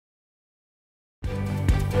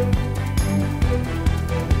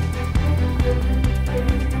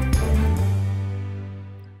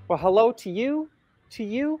Well, hello to you,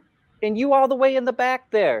 and you all the way in the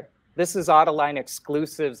back there. This is Autoline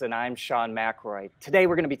Exclusives, and I'm Sean McElroy. Today,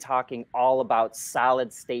 we're going to be talking all about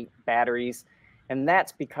solid-state batteries, and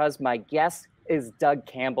that's because my guest is Doug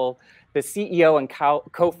Campbell, the CEO and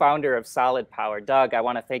co-founder of Solid Power. Doug, I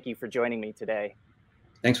want to thank you for joining me today.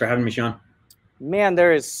 Thanks for having me, Sean. Man,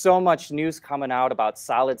 there is so much news coming out about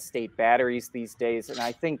solid-state batteries these days, and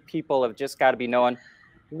I think people have just got to be knowing,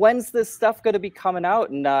 when's this stuff going to be coming out?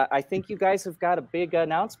 And I think you guys have got a big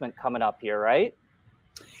announcement coming up here, right?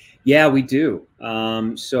 Yeah, we do.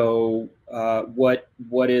 What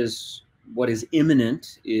is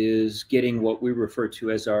imminent is getting what we refer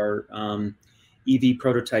to as our EV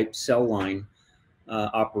prototype cell line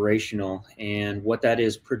operational, and what that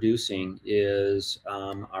is producing is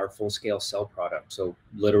our full-scale cell product. So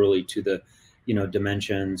literally to the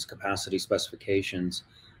dimensions, capacity specifications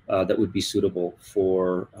that would be suitable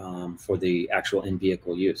for the actual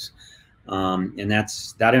in-vehicle use. And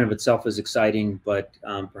that in of itself is exciting, but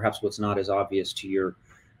perhaps what's not as obvious to your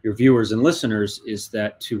viewers and listeners is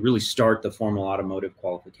that to really start the formal automotive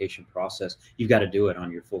qualification process, you've got to do it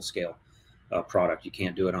on your full-scale product. You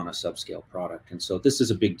can't do it on a subscale product. And so this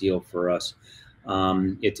is a big deal for us.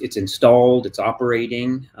 It's installed, it's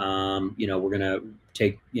operating. We're going to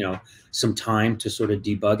take some time to sort of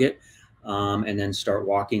debug it. And then start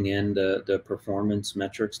walking in the performance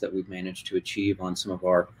metrics that we've managed to achieve on some of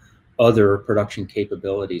our other production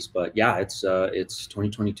capabilities. But yeah, it's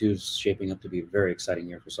 2022 is shaping up to be a very exciting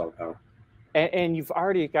year for Solid Power. And you've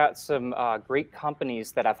already got some great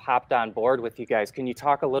companies that have hopped on board with you guys. Can you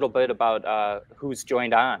talk a little bit about who's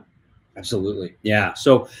joined on? Absolutely, yeah.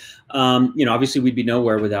 So, obviously we'd be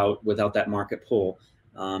nowhere without that market pull.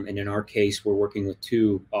 And in our case, we're working with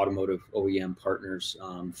two automotive OEM partners,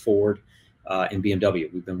 Ford and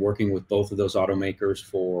BMW. We've been working with both of those automakers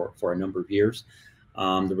for a number of years.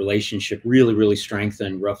 The relationship really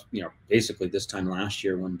strengthened basically this time last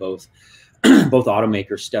year when both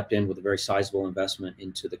automakers stepped in with a very sizable investment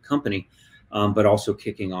into the company, but also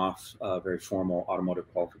kicking off a very formal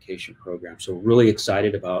automotive qualification program. So we're really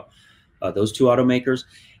excited about those two automakers.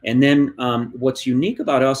 And then what's unique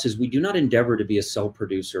about us is we do not endeavor to be a cell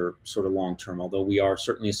producer sort of long-term, although we are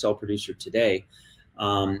certainly a cell producer today.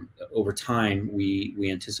 Over time, we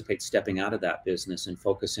anticipate stepping out of that business and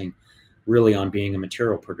focusing really on being a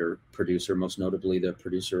material producer, most notably the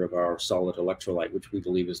producer of our solid electrolyte, which we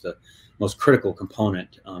believe is the most critical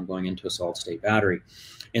component going into a solid-state battery.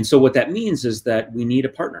 And so what that means is that we need a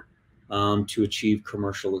partner to achieve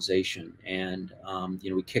commercialization. And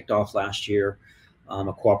we kicked off last year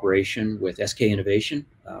a cooperation with SK Innovation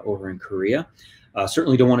over in Korea.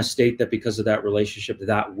 Certainly don't want to state that because of that relationship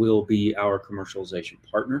that will be our commercialization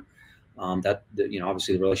partner.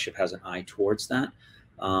 Obviously the relationship has an eye towards that,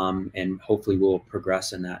 and hopefully we'll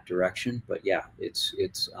progress in that direction. But yeah, it's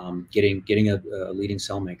getting a leading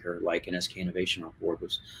cell maker like an SK Innovation on board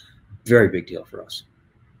was a very big deal for us.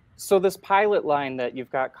 So this pilot line that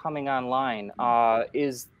you've got coming online,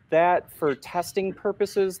 is that for testing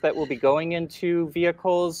purposes that will be going into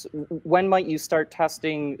vehicles? When might you start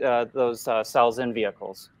testing those cells in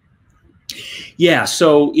vehicles? Yeah,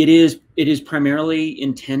 so it is primarily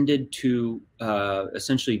intended to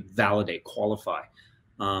essentially validate, qualify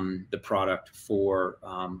the product for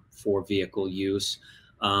vehicle use.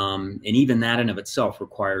 And even that in of itself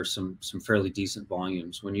requires some fairly decent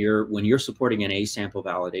volumes. When you're supporting an A sample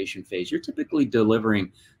validation phase, you're typically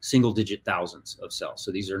delivering single-digit thousands of cells.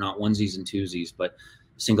 So these are not onesies and twosies, but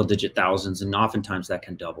single-digit thousands, and oftentimes that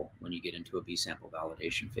can double when you get into a B sample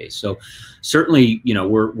validation phase. So certainly,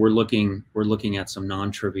 we're looking at some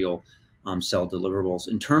non-trivial cell deliverables.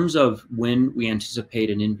 In terms of when we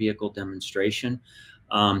anticipate an in-vehicle demonstration,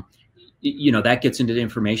 that gets into the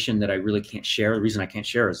information that I really can't share. The reason I can't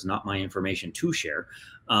share is not my information to share.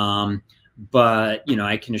 But,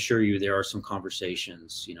 I can assure you there are some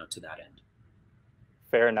conversations, to that end.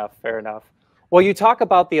 Fair enough. Fair enough. Well, you talk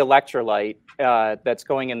about the electrolyte that's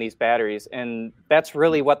going in these batteries, and that's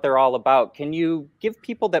really what they're all about. Can you give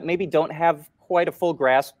people that maybe don't have quite a full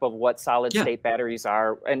grasp of what solid-state batteries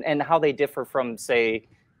are and how they differ from, say,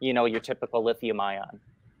 your typical lithium-ion?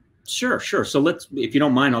 Sure. So if you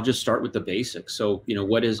don't mind, I'll just start with the basics. So,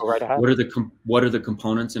 what are the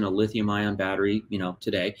components in a lithium-ion battery,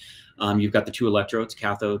 today? You've got the two electrodes,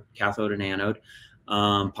 cathode and anode,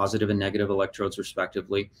 positive and negative electrodes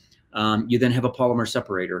respectively. You then have a polymer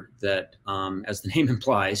separator that, as the name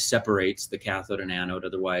implies, separates the cathode and anode.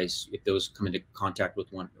 Otherwise, if those come into contact with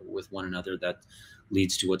one another, that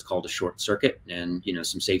leads to what's called a short circuit, and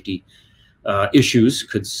some safety issues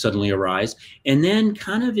could suddenly arise. And then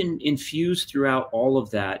kind of infused throughout all of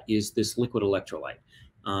that is this liquid electrolyte.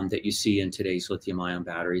 that you see in today's lithium-ion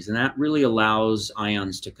batteries. And that really allows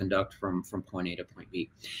ions to conduct from point A to point B.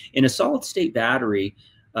 In a solid-state battery,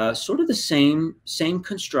 sort of the same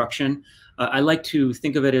construction. I like to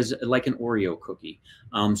think of it as like an Oreo cookie.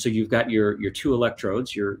 So you've got your two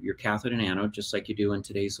electrodes, your cathode and anode, just like you do in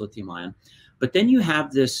today's lithium-ion. But then you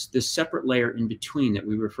have this separate layer in between that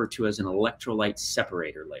we refer to as an electrolyte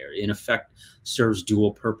separator layer. In effect, serves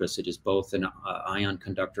dual purpose. It is both an ion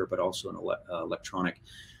conductor, but also an electronic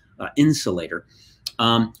insulator.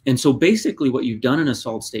 And so basically what you've done in a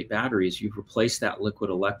solid-state battery is you've replaced that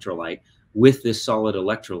liquid electrolyte with this solid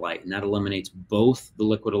electrolyte, and that eliminates both the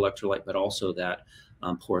liquid electrolyte, but also that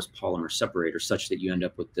porous polymer separator, such that you end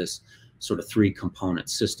up with this sort of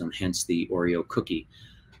three-component system, hence the Oreo cookie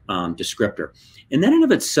descriptor. And that in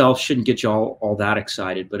of itself shouldn't get you all that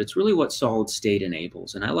excited, but it's really what solid state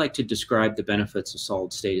enables. And I like to describe the benefits of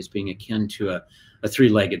solid state as being akin to a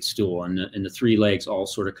three-legged stool, and the three legs all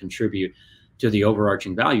sort of contribute to the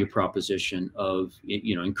overarching value proposition of,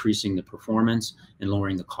 you know, increasing the performance and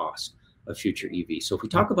lowering the cost of future EVs. So if we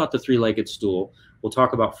talk about the three-legged stool, we'll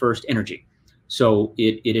talk about first energy. So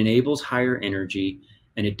it enables higher energy,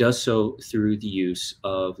 and it does so through the use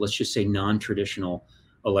of, let's just say, non-traditional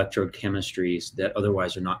electrode chemistries that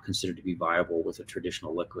otherwise are not considered to be viable with a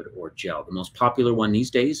traditional liquid or gel. The most popular one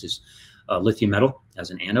these days is lithium metal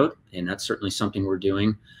as an anode, and that's certainly something we're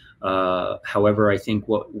doing. However, I think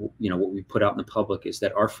what we put out in the public is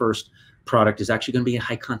that our first product is actually going to be a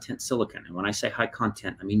high content silicon. And when I say high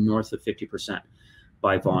content, I mean north of 50%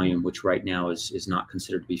 by volume, which right now is not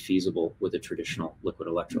considered to be feasible with a traditional liquid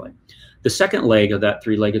electrolyte. The second leg of that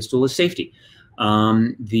three-legged stool is safety.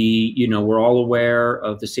 We're all aware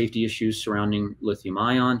of the safety issues surrounding lithium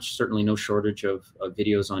ion. Certainly no shortage of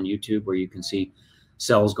videos on YouTube where you can see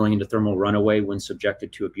cells going into thermal runaway when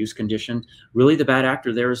subjected to abuse conditions. Really, the bad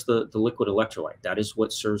actor there is the liquid electrolyte. That is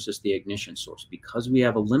what serves as the ignition source. Because we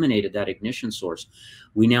have eliminated that ignition source,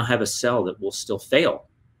 we now have a cell that will still fail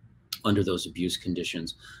under those abuse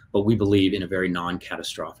conditions, but we believe in a very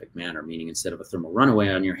non-catastrophic manner, meaning instead of a thermal runaway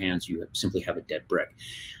on your hands, you simply have a dead brick.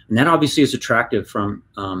 And that obviously is attractive from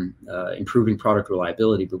improving product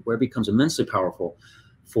reliability, but where it becomes immensely powerful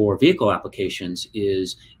for vehicle applications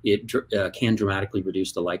is it can dramatically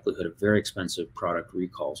reduce the likelihood of very expensive product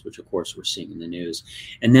recalls, which of course we're seeing in the news.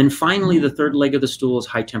 And then finally, the third leg of the stool is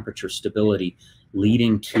high temperature stability,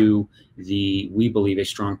 leading to we believe, a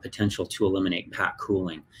strong potential to eliminate pack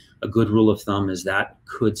cooling. A good rule of thumb is that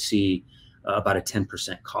could see about a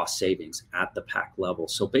 10% cost savings at the pack level.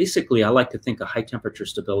 So basically, I like to think of high temperature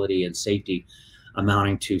stability and safety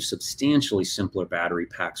amounting to substantially simpler battery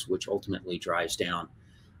packs, which ultimately drives down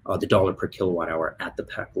the dollar per kilowatt hour at the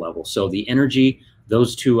pack level. So the energy,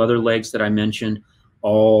 those two other legs that I mentioned,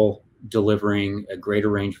 all delivering a greater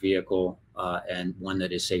range vehicle and one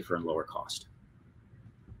that is safer and lower cost.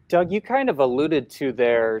 Doug, you kind of alluded to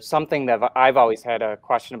there something that I've always had a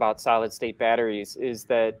question about solid state batteries, is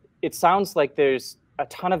that it sounds like there's a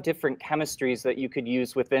ton of different chemistries that you could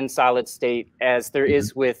use within solid state, as there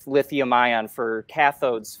is with lithium ion for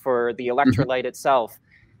cathodes, for the electrolyte itself.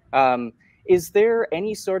 Is there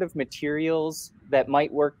any sort of materials that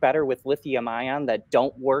might work better with lithium ion that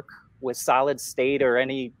don't work with solid state, or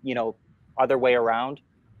any, other way around?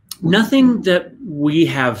 Nothing that we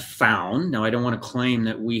have found. Now, I don't want to claim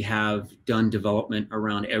that we have done development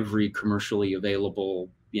around every commercially available,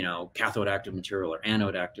 cathode active material or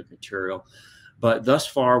anode active material, but thus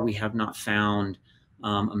far we have not found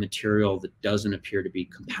a material that doesn't appear to be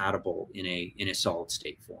compatible in a solid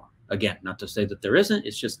state form. Again, not to say that there isn't,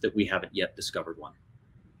 it's just that we haven't yet discovered one.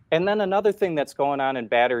 And then another thing that's going on in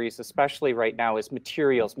batteries, especially right now, is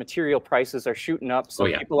materials. Material prices are shooting up, so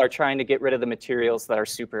people are trying to get rid of the materials that are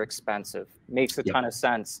super expensive. Makes a ton of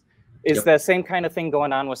sense. Is the same kind of thing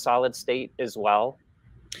going on with solid state as well?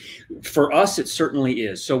 For us, it certainly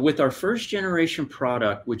is. So with our first generation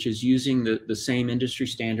product, which is using the same industry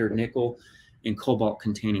standard nickel and cobalt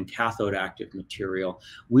containing cathode active material,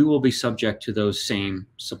 we will be subject to those same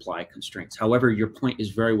supply constraints. However, your point is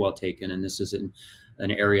very well taken, and this is an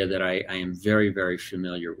area that I am very, very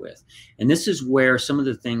familiar with. And this is where some of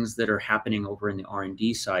the things that are happening over in the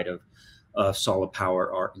R&D side of solid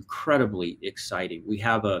power are incredibly exciting. We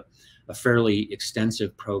have a fairly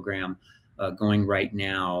extensive program going right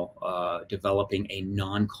now, developing a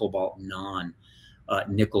non-cobalt,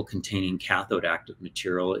 non-nickel containing cathode active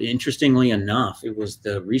material. Interestingly enough, it was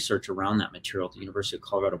the research around that material at the University of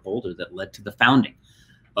Colorado Boulder that led to the founding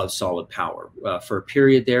of solid power. For a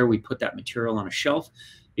period there, we put that material on a shelf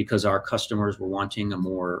because our customers were wanting a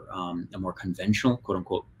more conventional, quote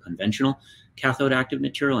unquote, conventional cathode active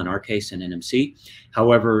material, in our case, an NMC.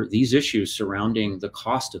 However, these issues surrounding the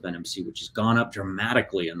cost of NMC, which has gone up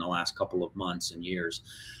dramatically in the last couple of months and years,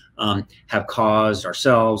 have caused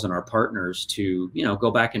ourselves and our partners to,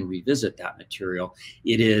 go back and revisit that material.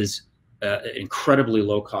 It is an incredibly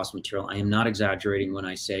low cost material. I am not exaggerating when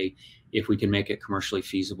I say if we can make it commercially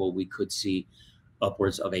feasible, we could see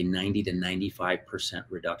upwards of a 90 to 95%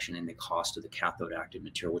 reduction in the cost of the cathode active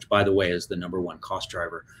material, which, by the way, is the #1 cost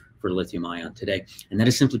driver for lithium ion today. And that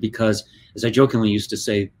is simply because, as I jokingly used to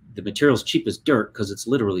say, the material is cheap as dirt because it's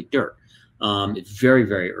literally dirt. It's very,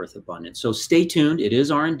 very earth abundant. So stay tuned. It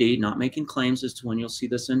is R&D, not making claims as to when you'll see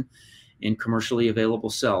this in commercially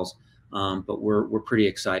available cells. But we're pretty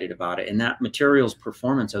excited about it. And that material's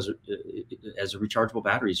performance as a rechargeable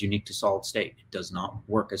battery is unique to solid state. It does not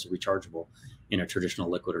work as a rechargeable in a traditional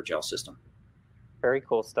liquid or gel system. Very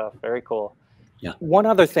cool stuff. Very cool. Yeah. One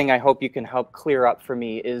other thing I hope you can help clear up for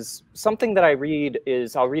me is something that I'll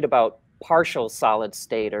read about partial solid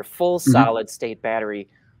state or full solid state battery.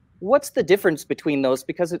 What's the difference between those?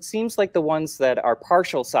 Because it seems like the ones that are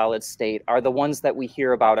partial solid state are the ones that we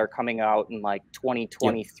hear about are coming out in like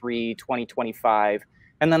 2023, 2025.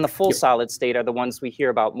 And then the full solid state are the ones we hear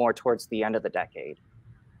about more towards the end of the decade.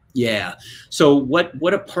 Yeah. So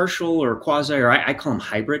what a partial or quasi, or I call them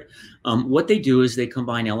hybrid, what they do is they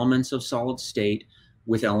combine elements of solid state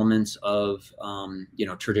with elements of,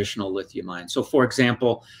 traditional lithium ion. So for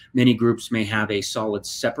example, many groups may have a solid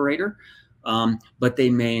separator, but they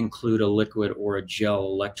may include a liquid or a gel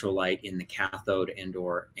electrolyte in the cathode and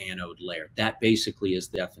or anode layer. That basically is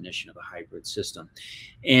the definition of a hybrid system.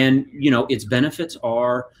 And, its benefits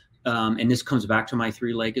are, and this comes back to my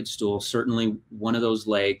three-legged stool. Certainly one of those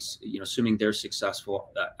legs, assuming they're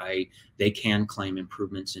successful, they can claim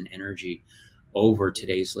improvements in energy over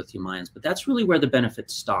today's lithium ions. But that's really where the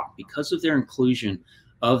benefits stop. Because of their inclusion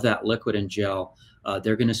of that liquid and gel,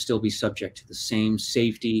 they're going to still be subject to the same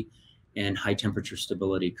safety and high temperature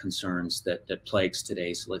stability concerns that plagues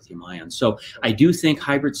today's lithium ion. So I do think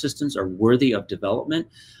hybrid systems are worthy of development,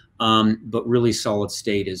 but really solid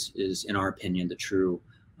state is in our opinion, the true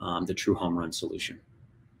home run solution.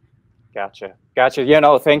 Gotcha.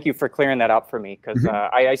 Thank you for clearing that up for me, because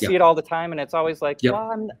I see it all the time, and it's always like,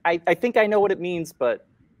 well, I think I know what it means, but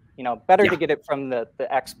better to get it from the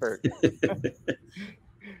expert.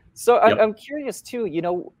 So I'm curious too,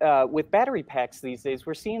 with battery packs these days,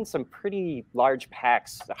 we're seeing some pretty large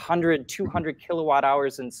packs, 100, 200 kilowatt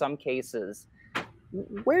hours in some cases.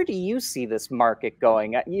 Where do you see this market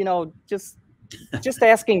going? Just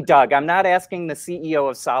asking Doug. I'm not asking the CEO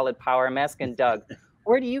of Solid Power. I'm asking Doug.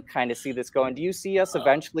 Where do you kind of see this going? Do you see us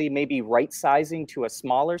eventually maybe right sizing to a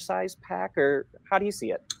smaller size pack, or how do you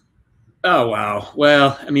see it? Oh, wow.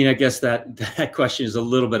 Well, I mean, I guess that question is a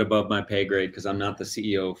little bit above my pay grade because I'm not the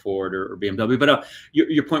CEO of Ford or BMW, but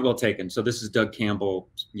your point well taken. So this is Doug Campbell,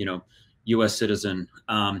 U.S. citizen.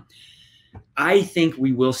 I think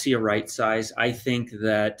we will see a right size. I think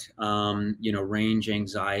that, range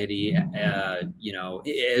anxiety,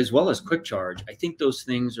 as well as quick charge, I think those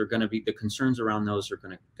things are going to be, the concerns around those are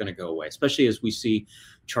going to go away, especially as we see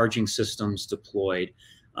charging systems deployed.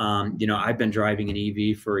 I've been driving an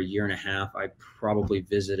EV for a year and a half. I probably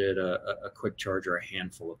visited a quick charger a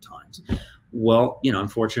handful of times. Well, I'm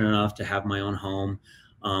fortunate enough to have my own home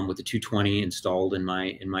with the 220 installed in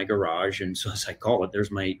my garage, and so as I call it, there's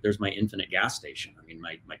my infinite gas station. I mean,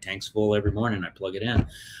 my tank's full every morning. I plug it in.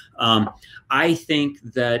 I think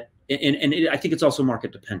that, I think it's also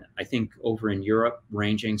market dependent. I think over in Europe,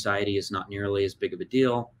 range anxiety is not nearly as big of a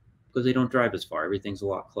deal because they don't drive as far. Everything's a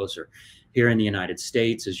lot closer. Here in the United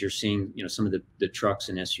States, as you're seeing, some of the trucks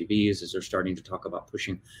and SUVs, as they're starting to talk about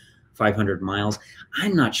pushing 500 miles,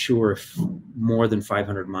 I'm not sure if more than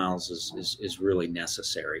 500 miles is really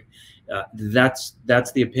necessary. That's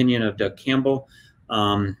the opinion of Doug Campbell.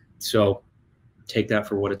 So take that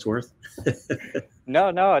for what it's worth. No.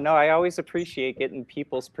 I always appreciate getting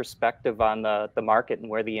people's perspective on the market and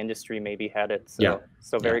where the industry may be headed. So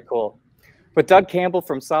very cool. But Doug Campbell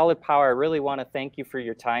from Solid Power, I really want to thank you for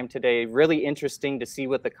your time today. Really interesting to see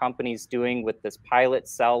what the company's doing with this pilot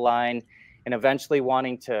cell line and eventually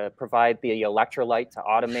wanting to provide the electrolyte to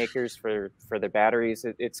automakers for their batteries.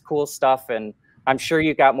 It's cool stuff, and I'm sure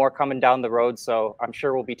you got more coming down the road, so I'm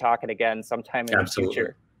sure we'll be talking again sometime in the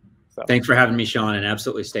future. So thanks for having me, Sean, and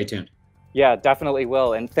absolutely stay tuned. Yeah, definitely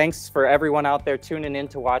will. And thanks for everyone out there tuning in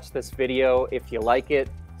to watch this video. If you like it,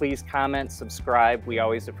 please comment, subscribe. We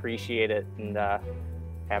always appreciate it, and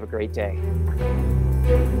have a great day.